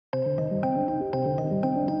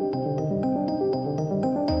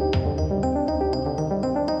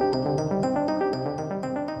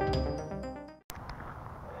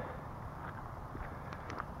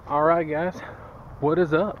Hi guys, what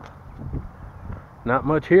is up? Not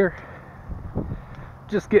much here.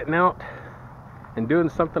 Just getting out and doing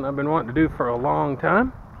something I've been wanting to do for a long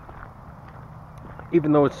time.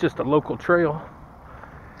 Even though it's just a local trail,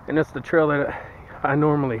 and it's the trail that I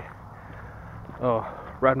normally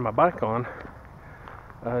ride my bike on.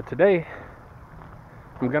 Today,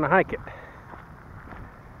 I'm gonna hike it.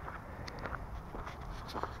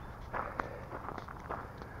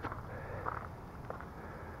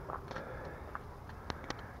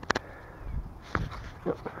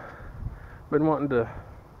 Been wanting to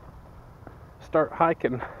start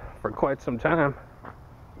hiking for quite some time.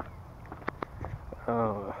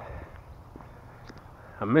 I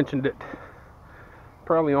mentioned it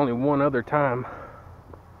probably only one other time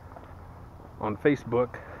on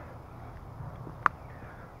Facebook,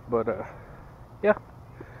 but yeah,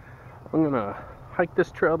 I'm gonna hike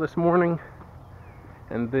this trail this morning,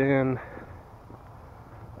 and then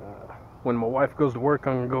when my wife goes to work,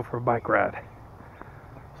 I'm gonna go for a bike ride.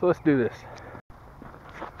 So let's do this.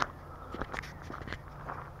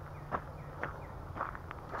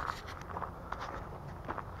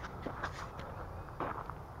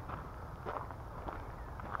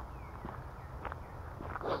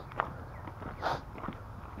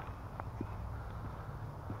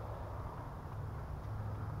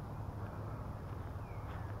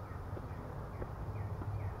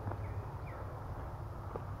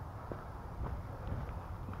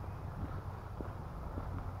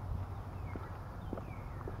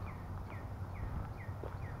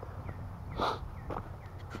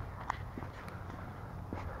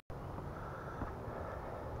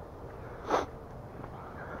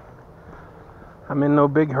 I'm in no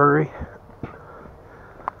big hurry.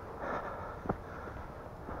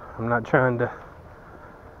 I'm not trying to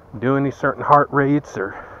do any certain heart rates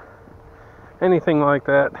or anything like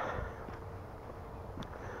that.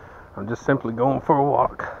 I'm just simply going for a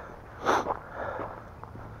walk.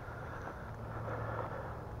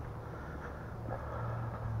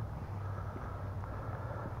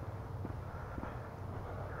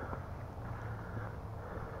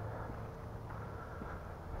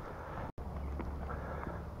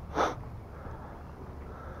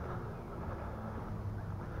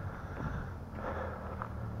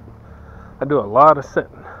 I do a lot of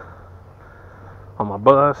sitting on my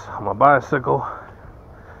bus, on my bicycle,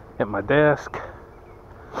 at my desk.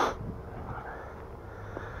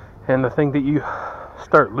 And the thing that you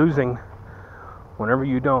start losing whenever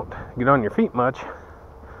you don't get on your feet much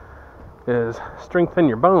is strength in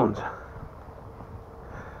your bones.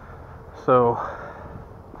 So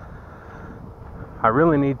I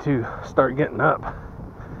really need to start getting up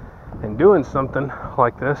and doing something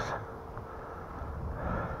like this,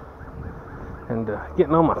 and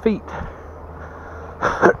getting on my feet.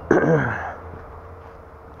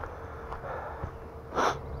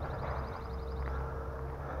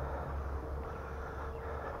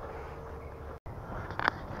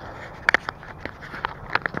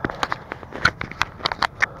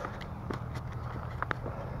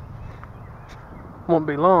 Won't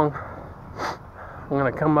be long. I'm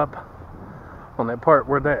gonna come up on that part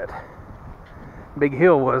where that big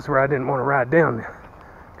hill was, where I didn't want to ride down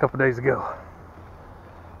a couple days ago.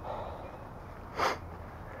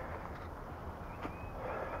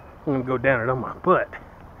 I'm gonna go down it on my butt,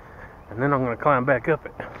 and then I'm gonna climb back up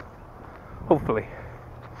it. Hopefully.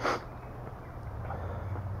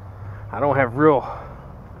 I don't have real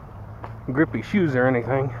grippy shoes or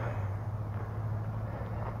anything.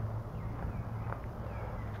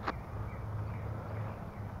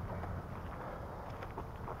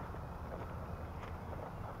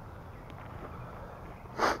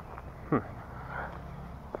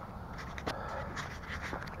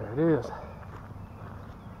 There it is.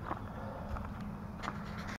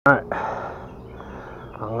 Alright,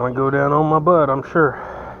 I'm gonna go down on my butt, I'm sure.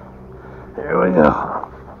 Here we go.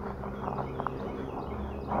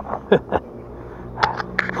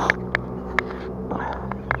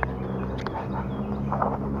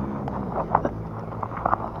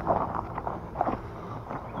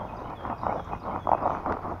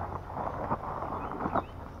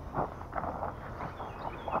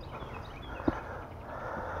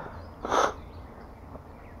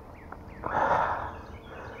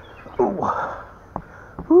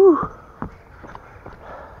 Whew.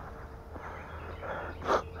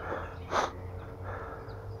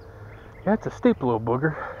 Yeah, it's a steep little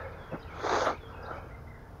booger.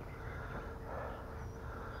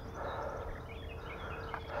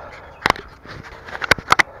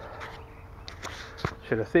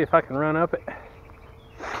 Should I see if I can run up it?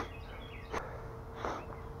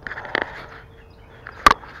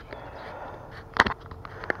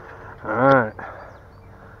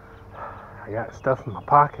 I got stuff in my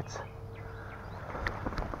pockets.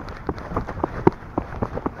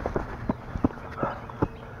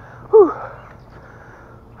 Whew.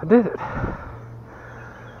 I did it.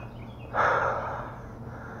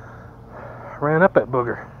 Ran up that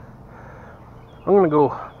booger. I'm gonna go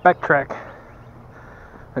backtrack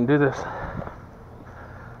and do this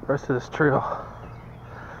rest of this trail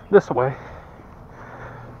this way.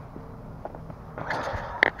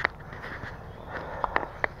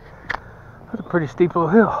 That's a pretty steep little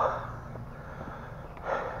hill.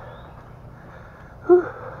 Whew.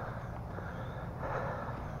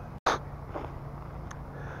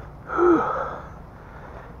 Whew.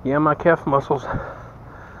 Yeah, my calf muscles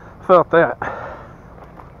felt that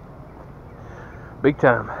big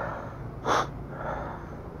time.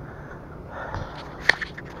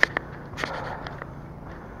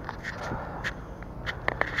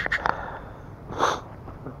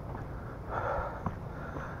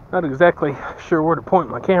 Not exactly sure where to point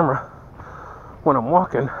my camera when I'm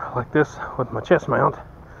walking like this with my chest mount.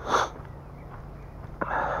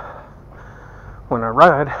 When I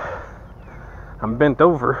ride, I'm bent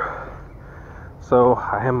over, so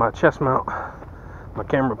I have my chest mount, my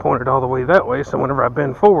camera pointed all the way that way, so whenever I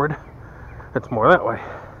bend forward, it's more that way.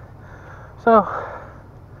 So,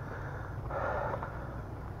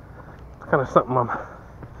 it's kind of something I'm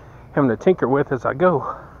having to tinker with as I go,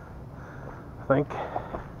 I think.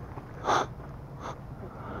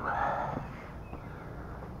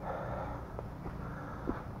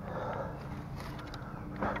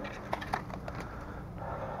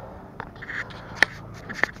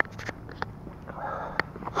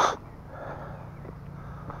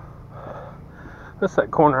 That's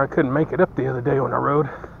that corner I couldn't make it up the other day when I rode.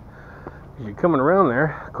 You're coming around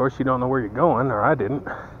there, of course you don't know where you're going, or I didn't.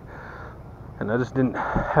 And I just didn't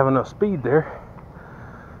have enough speed there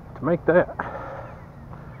to make that.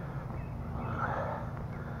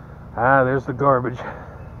 Ah, there's the garbage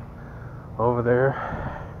over there.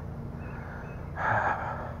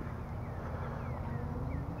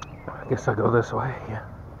 I guess I'll go this way, yeah.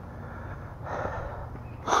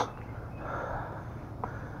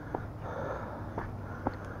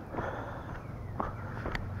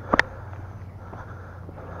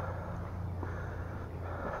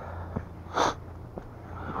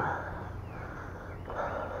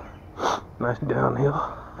 Nice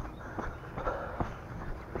downhill.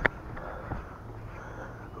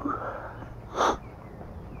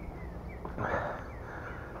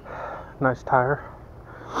 Nice tire.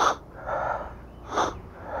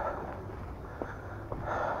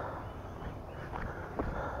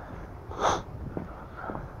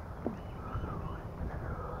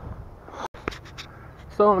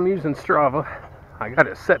 So I'm using Strava. I got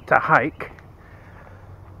it set to hike.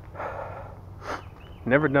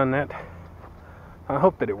 Never done that. I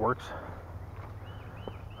hope that it works.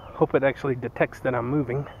 Hope it actually detects that I'm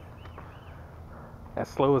moving as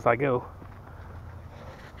slow as I go.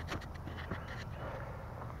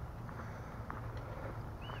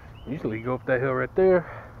 Usually you go up that hill right there.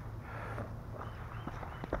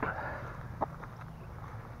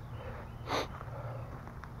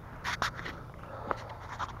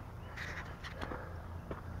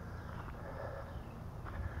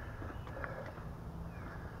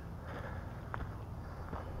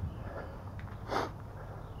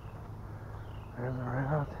 There's a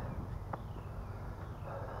route.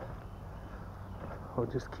 We'll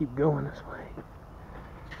just keep going this way.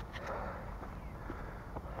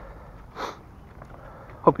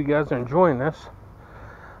 Hope you guys are enjoying this.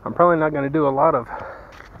 I'm probably not going to do a lot of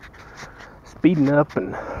speeding up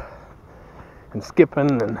and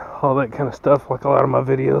skipping and all that kind of stuff like a lot of my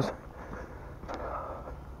videos.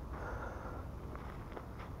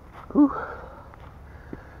 Whew.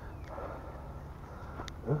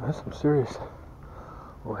 Oh, that's some serious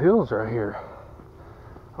hills right here.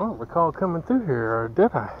 I don't recall coming through here, or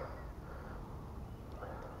did I?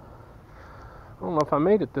 I don't know if I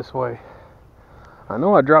made it this way. I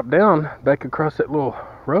know I dropped down back across that little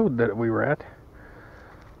road that we were at,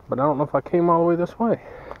 but I don't know if I came all the way this way.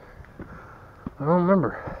 I don't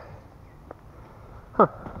remember. Huh.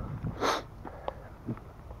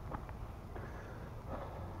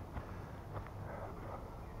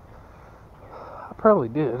 I probably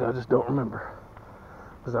did, I just don't remember.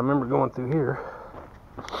 Because I remember going through here.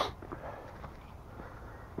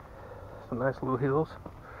 Some nice little hills.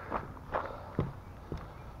 I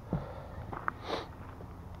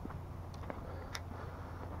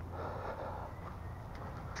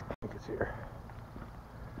think it's here.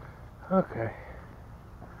 Okay.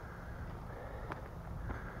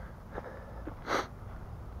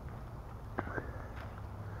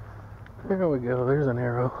 There we go, there's an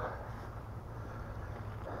arrow.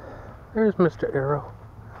 There's Mr. Arrow.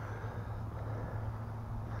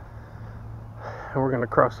 And we're going to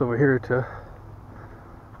cross over here to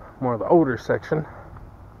more of the older section.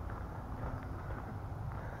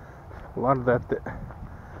 A lot of that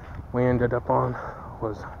we ended up on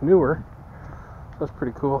was newer. That's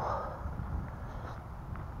pretty cool.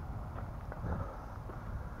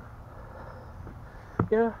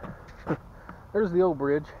 Yeah, there's the old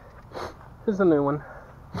bridge. Here's the new one.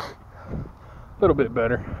 A little bit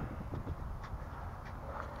better.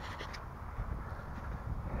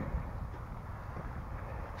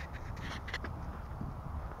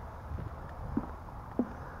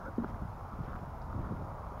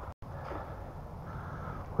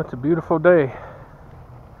 It's a beautiful day.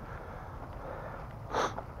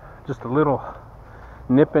 Just a little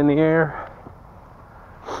nip in the air.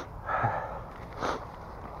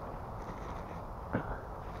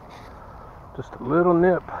 Just a little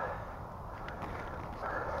nip.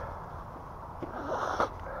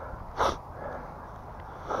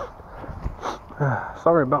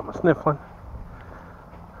 Sorry about my sniffling.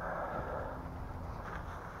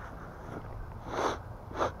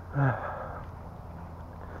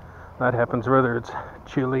 That happens whether it's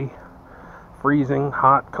chilly, freezing,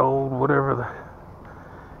 hot, cold, whatever.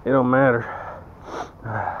 It don't matter.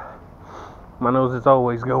 My nose is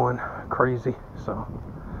always going crazy, so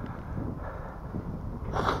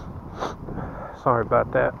sorry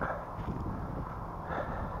about that.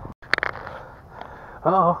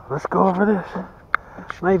 Uh-oh, let's go over this.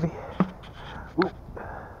 Maybe. Ooh.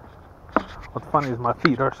 What's funny is my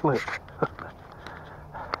feet are slick.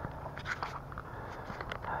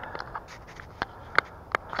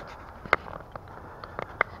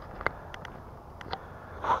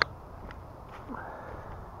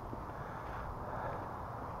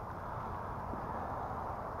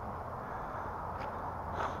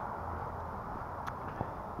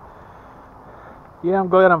 Yeah, I'm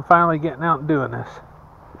glad I'm finally getting out and doing this.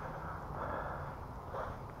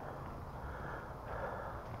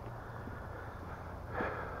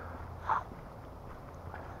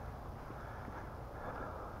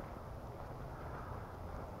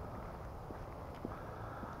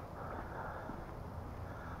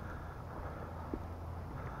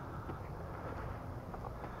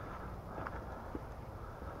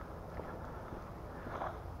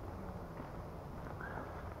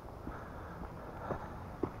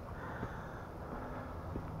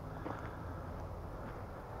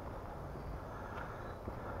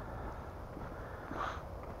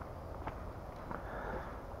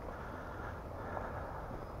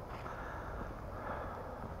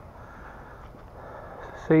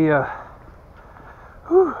 See,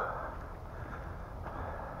 whew,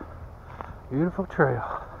 beautiful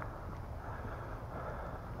trail.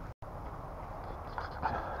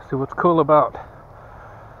 See, what's cool about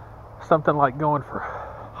something like going for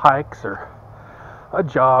hikes or a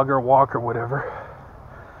jog or walk or whatever,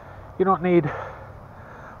 you don't need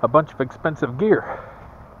a bunch of expensive gear.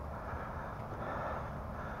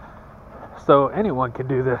 So anyone can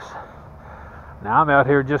do this. Now I'm out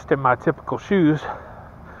here just in my typical shoes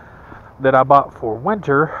that I bought for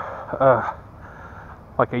winter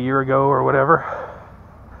like a year ago or whatever.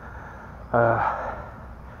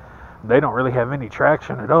 They don't really have any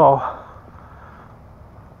traction at all,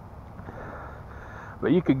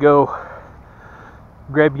 but you could go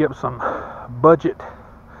grab you up some budget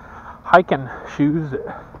hiking shoes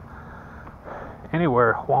at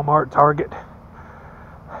anywhere, Walmart, Target,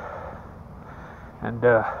 and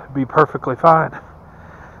be perfectly fine,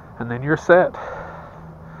 and then you're set.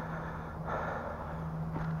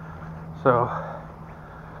 So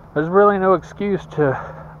there's really no excuse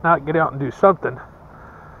to not get out and do something.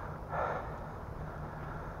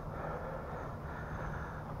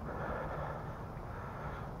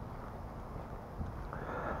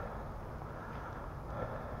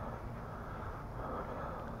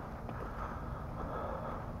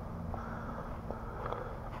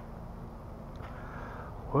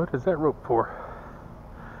 What is that rope for?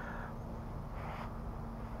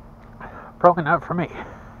 Probably not for me.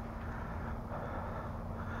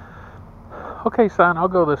 Okay, son, I'll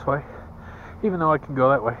go this way, even though I can go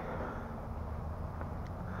that way.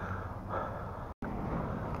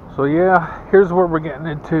 So yeah, here's where we're getting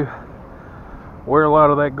into where a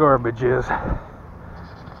lot of that garbage is.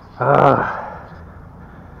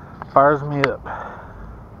 Fires me up.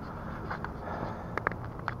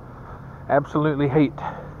 Absolutely hate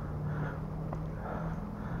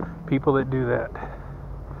people that do that.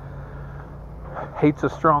 Hate's a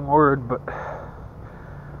strong word, but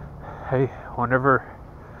hey, whenever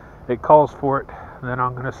it calls for it, then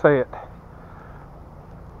I'm going to say it.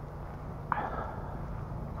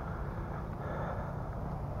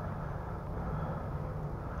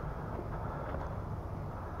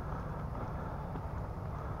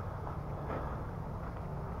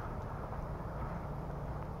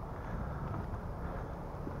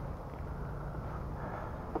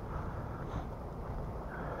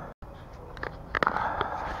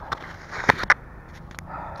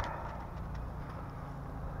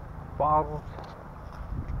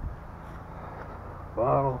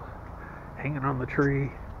 hanging on the tree.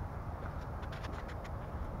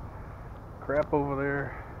 Crap over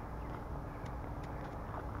there.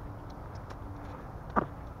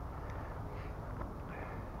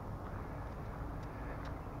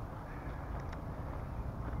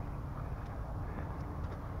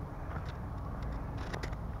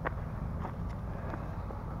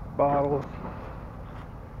 Bottles,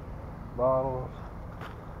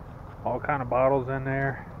 all kind of bottles in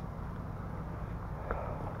there.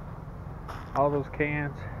 All those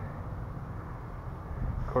cans.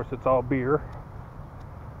 Of course, it's all beer.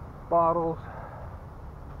 Bottles.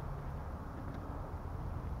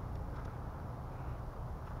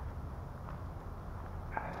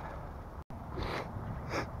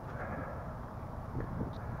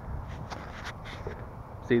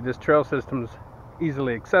 See, this trail system's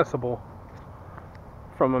easily accessible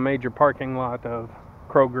from a major parking lot of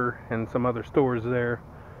Kroger and some other stores there.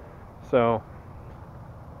 So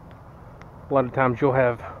a lot of times you'll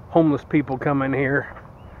have homeless people come in here.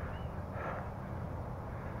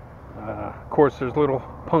 Of course, there's little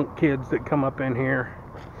punk kids that come up in here.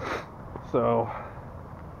 So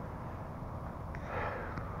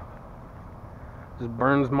just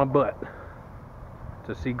burns my butt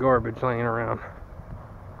to see garbage laying around.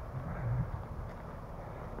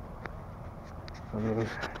 I mean,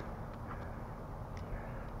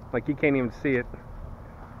 like, you can't even see it.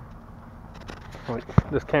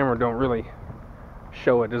 Like, this camera don't really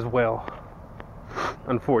show it as well,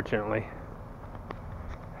 unfortunately.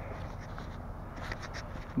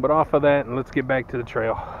 But off of that, and let's get back to the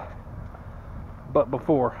trail. But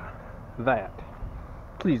before that,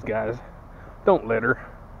 please guys, don't litter.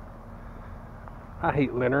 I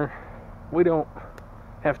hate litter. We don't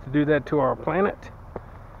have to do that to our planet.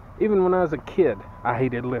 Even when I was a kid, I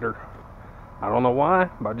hated litter. I don't know why,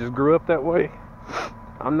 but I just grew up that way.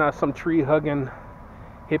 I'm not some tree-hugging,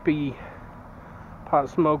 hippie,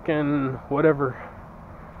 pot-smoking, whatever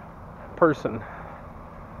person.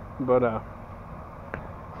 But,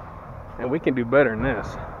 and we can do better than this.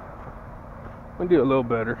 We can do a little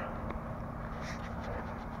better.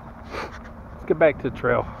 Let's get back to the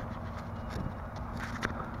trail.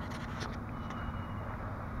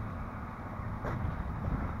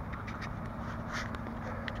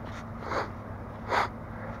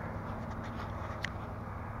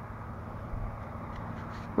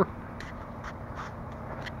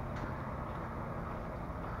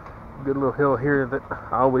 Good little hill here that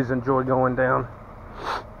I always enjoy going down.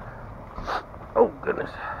 Oh goodness.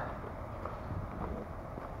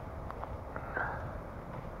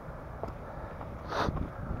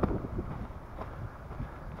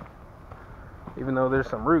 Even though there's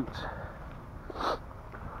some roots,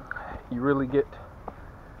 you really get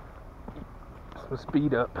some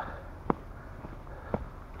speed up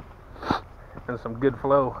and some good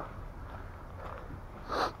flow.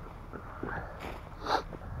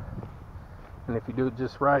 And if you do it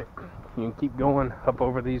just right, you can keep going up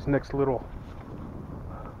over these next little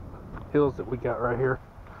hills that we got right here,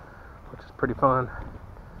 which is pretty fun.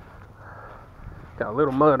 Got a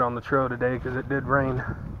little mud on the trail today because it did rain,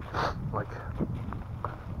 like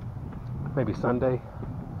maybe Sunday.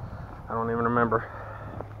 I don't even remember.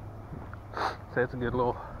 So it's a good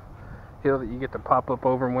little hill that you get to pop up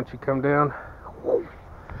over once you come down.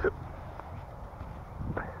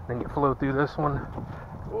 Then you flow through this one,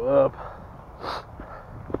 go up,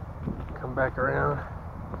 come back around.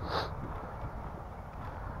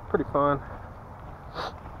 Pretty fun.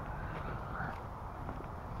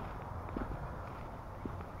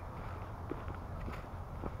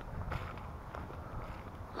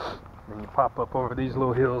 Then you pop up over these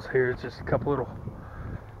little hills here. It's just a couple little,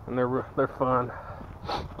 and they're fun.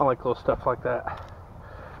 I like little stuff like that.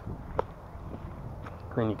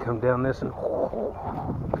 Then you come down this and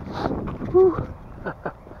whew.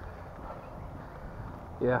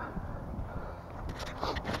 Yeah,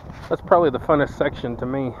 that's probably the funnest section to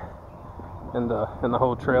me in the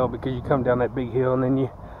whole trail, because you come down that big hill and then you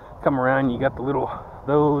come around, you got the little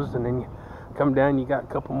those, and then you come down, you got a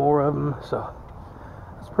couple more of them. So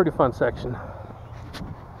it's a pretty fun section.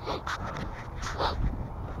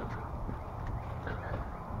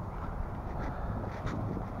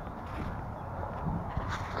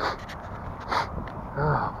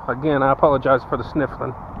 Oh, again, I apologize for the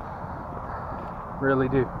sniffling. Really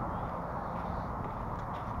do.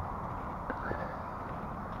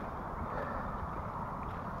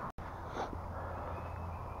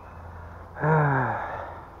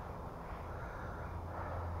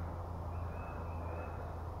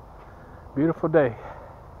 Beautiful day.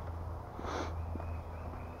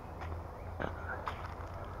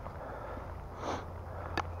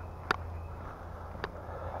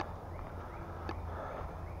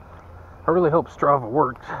 really hope Strava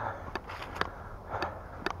works.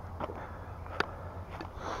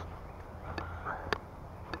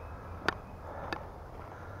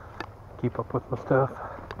 Keep up with my stuff.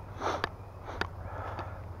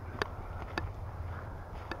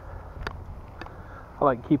 I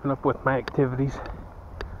like keeping up with my activities.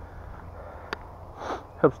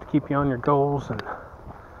 Helps to keep you on your goals and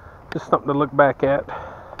just something to look back at.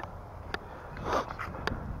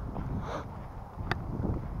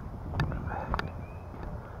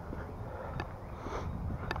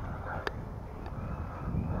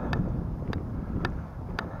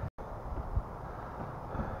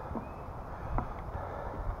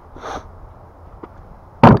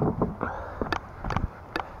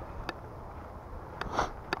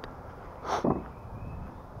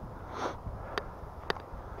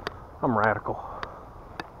 I'm radical.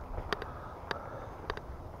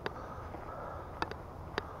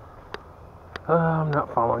 I'm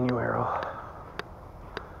not following you, Arrow.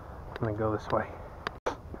 I'm gonna go this way.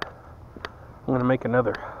 I'm gonna make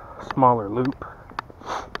another smaller loop.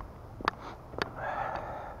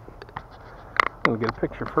 I'm gonna get a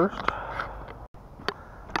picture first.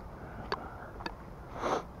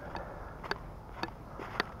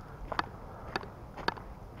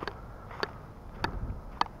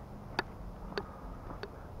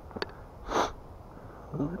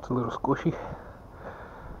 It's a little squishy.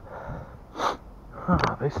 Oh,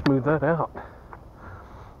 they smoothed that out.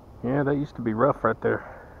 Yeah, that used to be rough right there.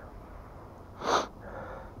 It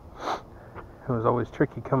was always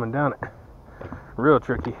tricky coming down it. Real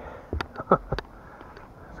tricky. That's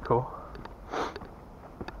cool.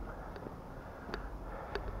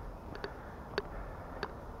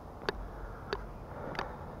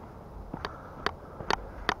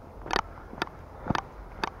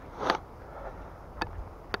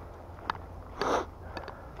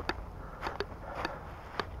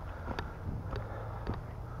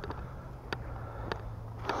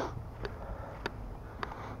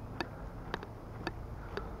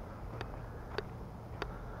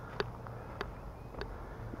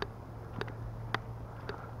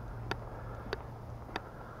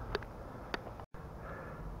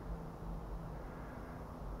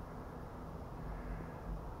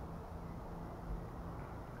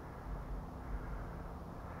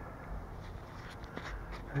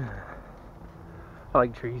 I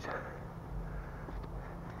like trees.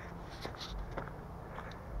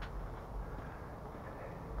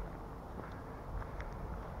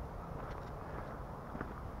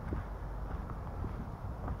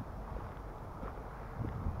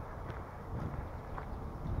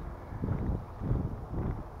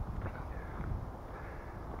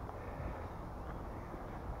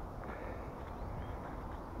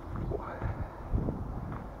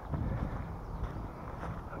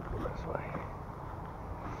 I'll go this way.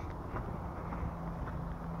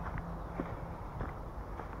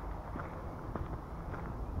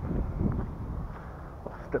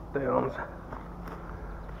 Step downs.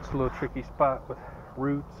 It's a little tricky spot with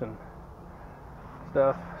roots and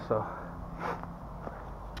stuff, so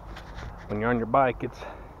when you're on your bike it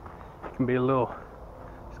can be a little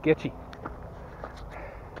sketchy.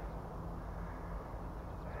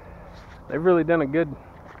 They've really done a good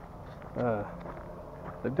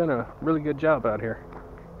they've done a really good job out here.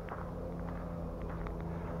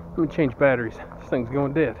 Let me change batteries. This thing's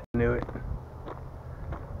going dead. I knew it.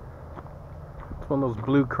 It's one of those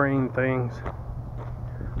blue crane things.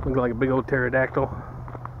 Looks like a big old pterodactyl.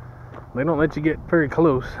 They don't let you get very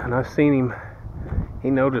close, and I seen him. He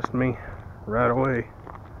noticed me right away.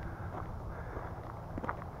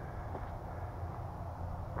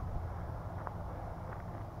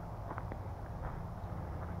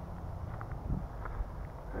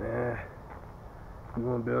 Yeah, you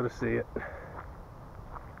won't be able to see it.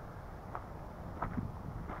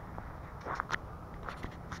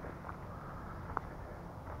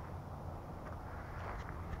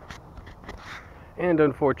 And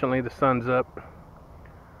unfortunately the sun's up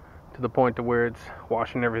to the point to where it's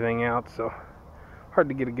washing everything out, so hard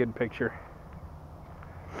to get a good picture.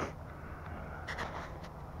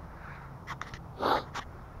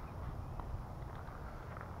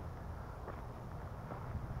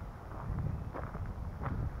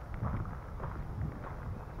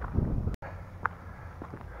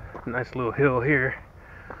 Nice little hill here.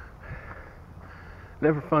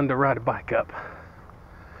 Never fun to ride a bike up.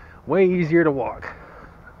 Way easier to walk.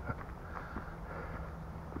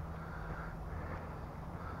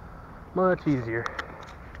 Much easier.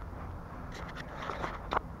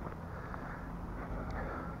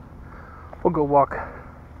 We'll go walk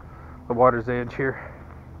the water's edge here.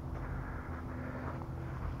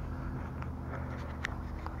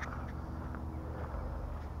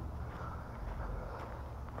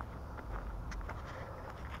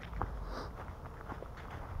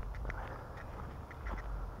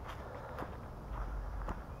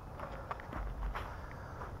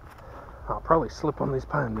 I'll probably slip on these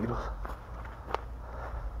pine needles.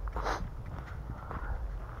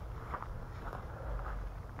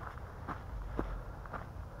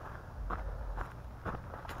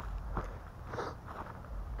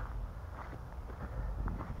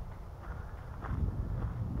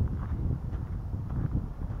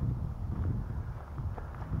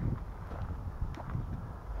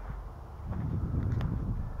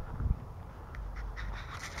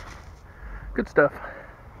 Good stuff.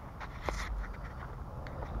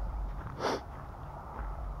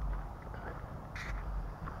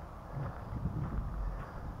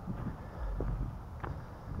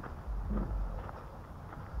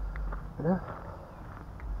 Yeah.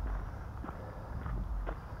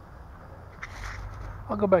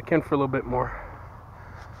 I'll go back in for a little bit more.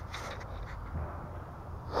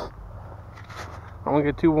 I don't want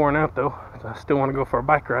to get too worn out though. I still want to go for a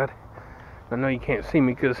bike ride. I know you can't see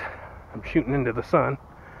me because I'm shooting into the sun.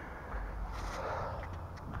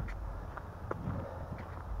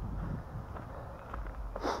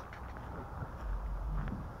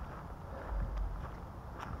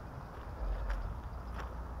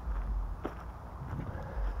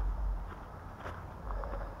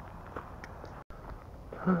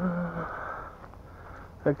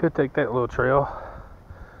 I could take that little trail.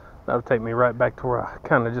 That'll take me right back to where I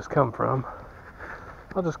kind of just come from.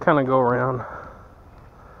 I'll just kind of go around.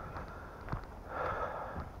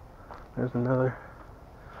 There's another.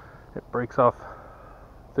 It breaks off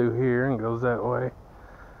through here and goes that way.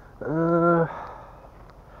 I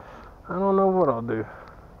don't know what I'll do.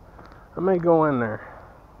 I may go in there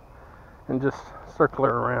and just circle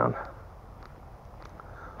her around.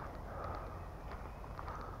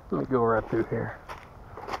 Let me go right through here.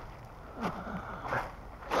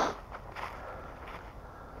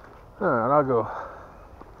 Alright,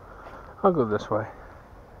 I'll go this way.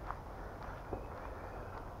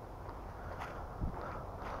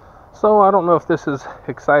 So I don't know if this is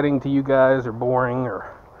exciting to you guys or boring or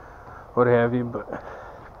what have you, but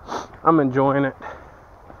I'm enjoying it.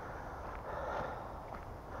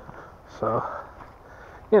 So,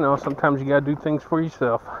 you know, sometimes you gotta do things for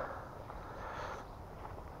yourself.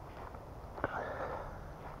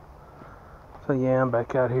 So yeah, I'm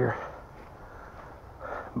back out here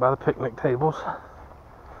by the picnic tables.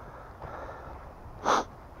 I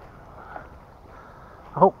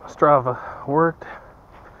hope Strava worked.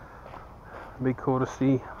 It'd be cool to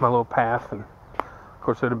see my little path, and of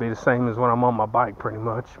course it'll be the same as when I'm on my bike pretty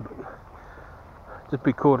much, but just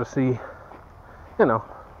be cool to see, you know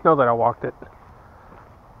that I walked it.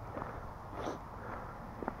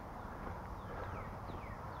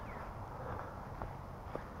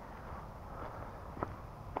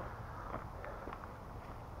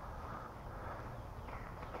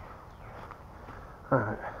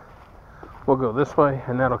 Alright, we'll go this way,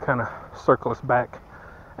 and that'll kind of circle us back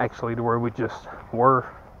actually to where we just were.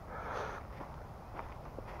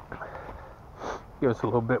 Give us a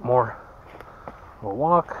little bit more of a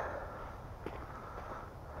walk.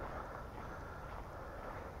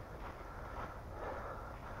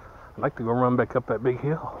 I'd like to go run back up that big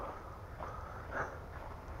hill.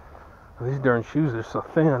 These darn shoes are so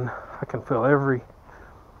thin, I can feel every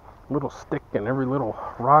little stick and every little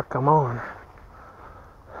rock I'm on.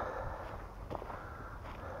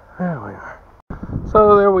 There we are.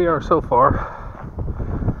 So there we are so far.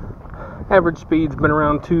 Average speed's been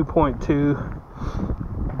around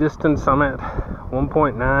 2.2. Distance I'm at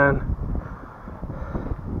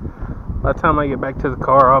 1.9. By the time I get back to the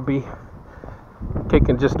car, I'll be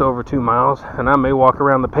kicking just over 2 miles, and I may walk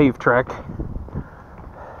around the paved track.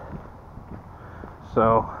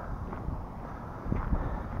 So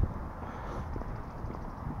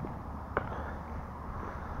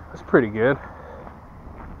that's pretty good.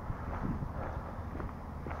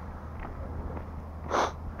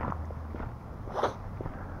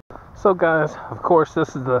 So guys, of course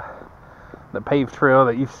this is the paved trail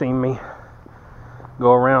that you've seen me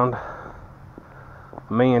go around a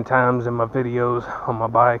million times in my videos on my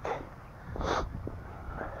bike.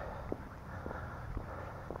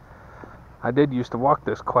 I did used to walk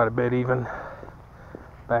this quite a bit even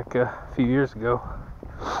back a few years ago,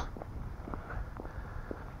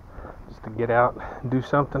 just to get out and do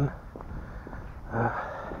something.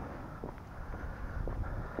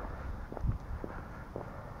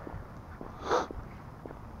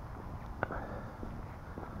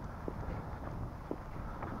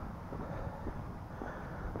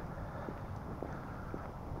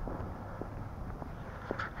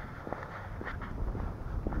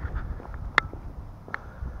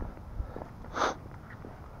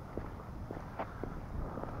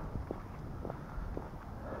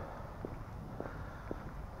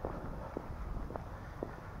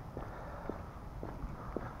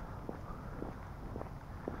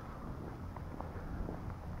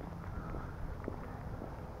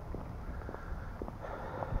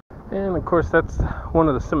 of course, that's one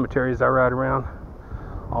of the cemeteries I ride around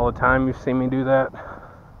all the time. You've seen me do that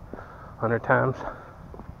 100 times.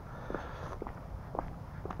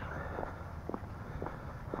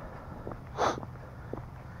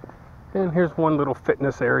 And here's one little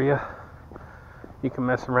fitness area you can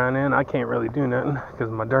mess around in. I can't really do nothing because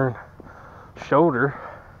of my darn shoulder.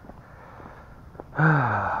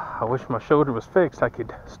 I wish my shoulder was fixed. I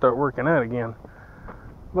could start working out again,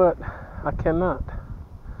 but I cannot.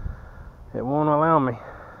 It won't allow me.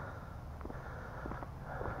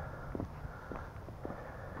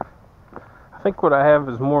 I think what I have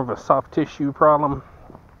is more of a soft tissue problem,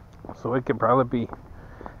 so it could probably be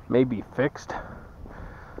maybe fixed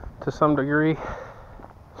to some degree,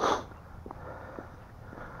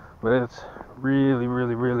 but it's really,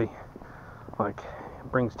 really, really, like,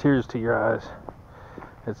 it brings tears to your eyes.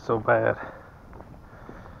 It's so bad.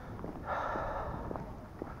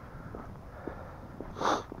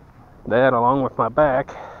 That, along with my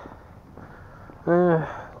back,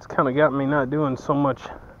 it's kind of got me not doing so much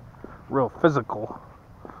real physical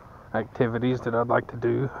activities that I'd like to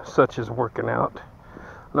do, such as working out.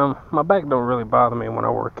 Now, my back don't really bother me when I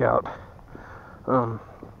work out. A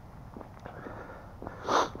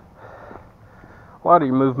lot of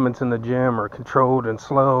your movements in the gym are controlled and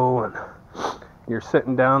slow, and you're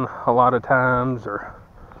sitting down a lot of times, or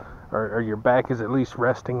your back is at least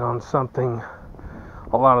resting on something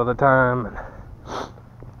a lot of the time. And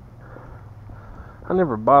I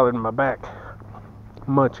never bothered my back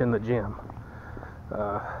much in the gym.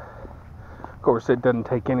 Of course, it doesn't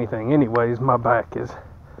take anything anyways. My back is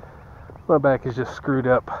just screwed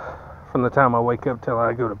up from the time I wake up till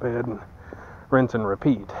I go to bed, and rinse and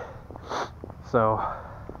repeat. So,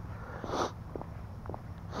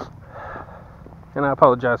 and I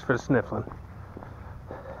apologize for the sniffling.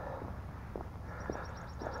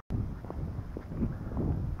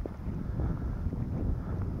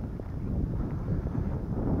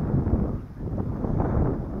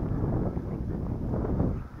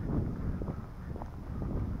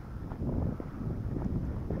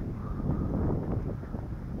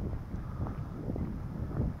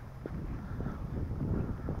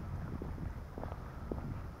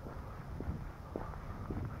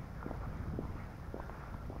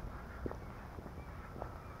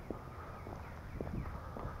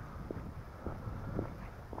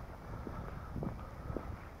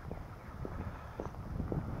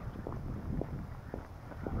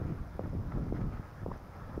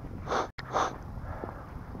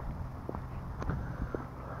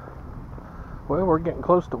 Well, we're getting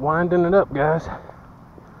close to winding it up, guys.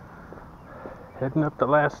 Heading up the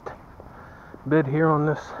last bit here on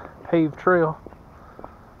this paved trail.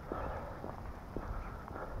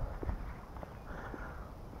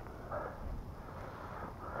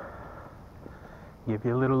 Give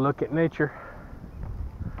you a little look at nature.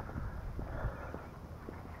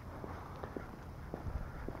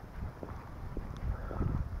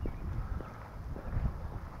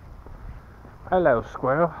 Hello,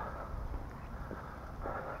 squirrel.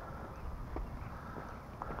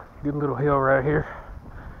 Good little hill right here.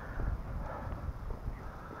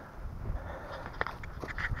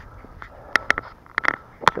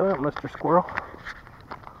 Chill out, Mr. Squirrel.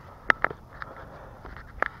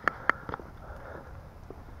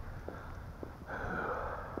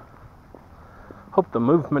 Hope the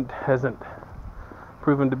movement hasn't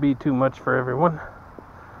proven to be too much for everyone.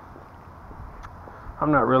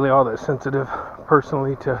 I'm not really all that sensitive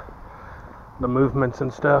personally to the movements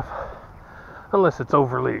and stuff, unless it's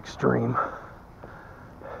overly extreme.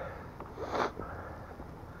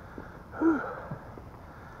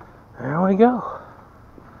 There we go.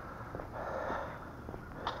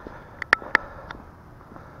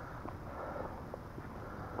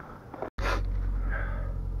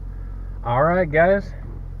 Alright guys,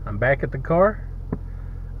 I'm back at the car.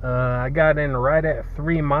 I got in right at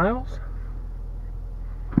 3 miles,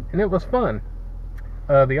 and it was fun.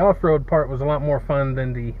 The off-road part was a lot more fun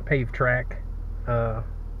than the paved track.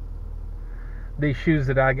 These shoes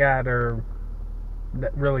that I got that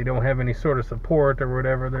really don't have any sort of support or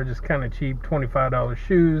whatever. They're just kind of cheap, $25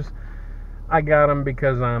 shoes. I got them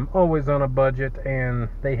because I'm always on a budget, and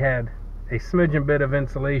they had a smidgen bit of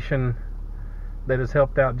insulation that has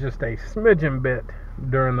helped out just a smidgen bit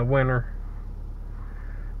during the winter.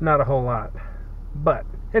 Not a whole lot, but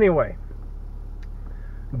anyway,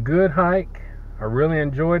 good hike. I really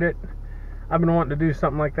enjoyed it. I've been wanting to do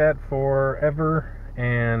something like that forever,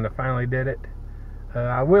 and I finally did it.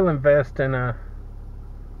 I will invest in a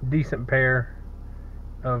decent pair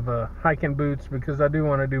of hiking boots because I do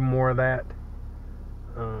want to do more of that.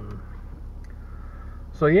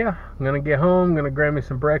 So yeah, I'm gonna get home, gonna grab me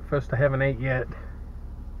some breakfast. I haven't ate yet.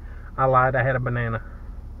 I lied, I had a banana.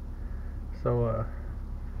 So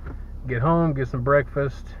get home, get some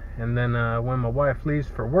breakfast, and then when my wife leaves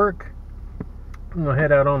for work, I'm gonna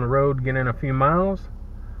head out on the road, get in a few miles.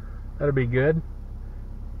 That'll be good.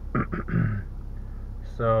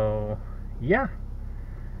 So yeah,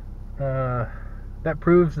 that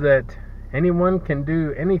proves that anyone can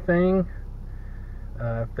do anything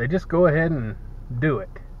if they just go ahead and do it.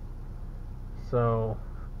 So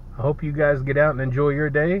I hope you guys get out and enjoy your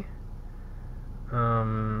day.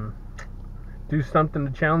 Do something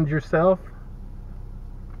to challenge yourself.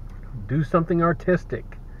 Do something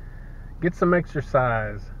artistic. Get some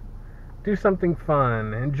exercise. Do something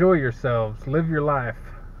fun. Enjoy yourselves. Live your life.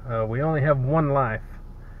 We only have one life,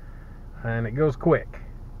 and it goes quick.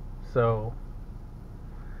 So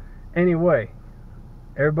anyway,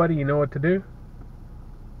 everybody, you know what to do.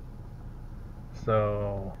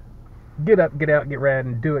 So get up, get out, get rad,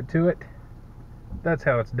 and do it to it. That's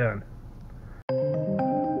how it's done.